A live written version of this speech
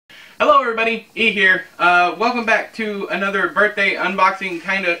Hello everybody, E here. Welcome back to another birthday unboxing,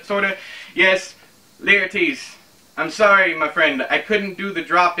 kinda, sorta. Yes, Laertesdd. I'm sorry, my friend, I couldn't do the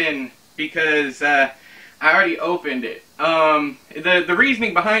drop-in because I already opened it. The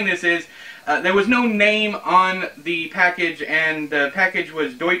reasoning behind this is there was no name on the package, and the package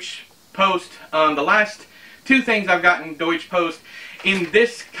was Deutsche Post. The last two things I've gotten Deutsche Post in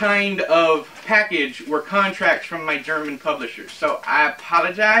this kind of package were contracts from my German publishers, so I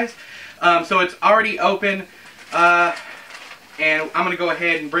apologize. So it's already open, and I'm going to go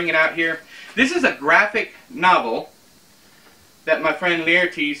ahead and bring it out here. This is a graphic novel that my friend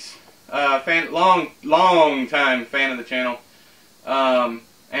Laertesdd, long time fan of the channel,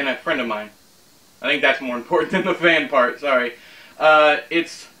 and a friend of mine. I think that's more important than the fan part, sorry.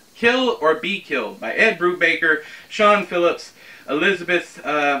 It's Kill or Be Killed by Ed Brubaker, Sean Phillips, Elizabeth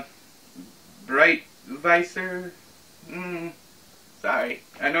Breitweiser. Sorry,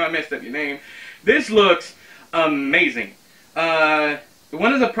 I know I messed up your name. This looks amazing.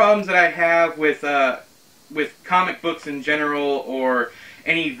 One of the problems that I have with comic books in general, or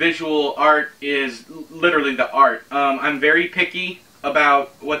any visual art, is literally the art. I'm very picky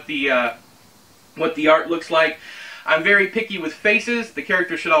about what the art looks like. I'm very picky with faces. The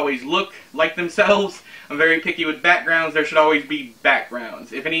characters should always look like themselves. I'm very picky with backgrounds. There should always be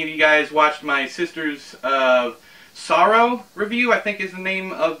backgrounds. If any of you guys watched my Sisters of Sorrow review, I think is the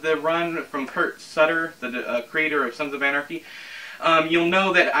name of the run from Kurt Sutter, the creator of Sons of Anarchy, you'll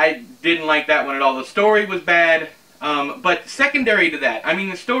know that I didn't like that one at all. The story was bad, but secondary to that, I mean,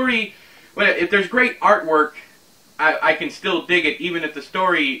 the story, if there's great artwork, I can still dig it, even if the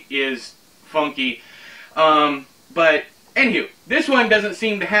story is funky. But anywho, this one doesn't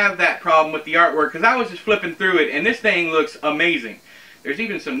seem to have that problem with the artwork, because I was just flipping through it, and this thing looks amazing. There's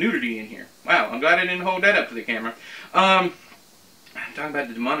even some nudity in here. Wow, I'm glad I didn't hold that up to the camera. I'm talking about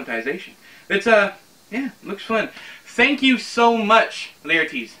the demonetization. It's, yeah, looks fun. Thank you so much,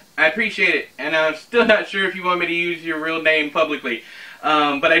 Laertesdd. I appreciate it, and I'm still not sure if you want me to use your real name publicly.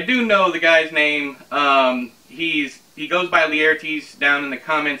 But I do know the guy's name. He goes by Laertesdd down in the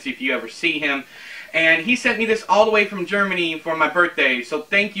comments if you ever see him. And he sent me this all the way from Germany for my birthday, so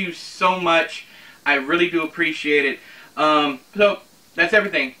thank you so much. I really do appreciate it. So, that's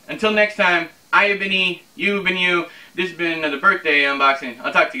everything. Until next time, I have been E, you have been you. This has been another birthday unboxing.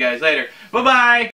 I'll talk to you guys later. Bye-bye!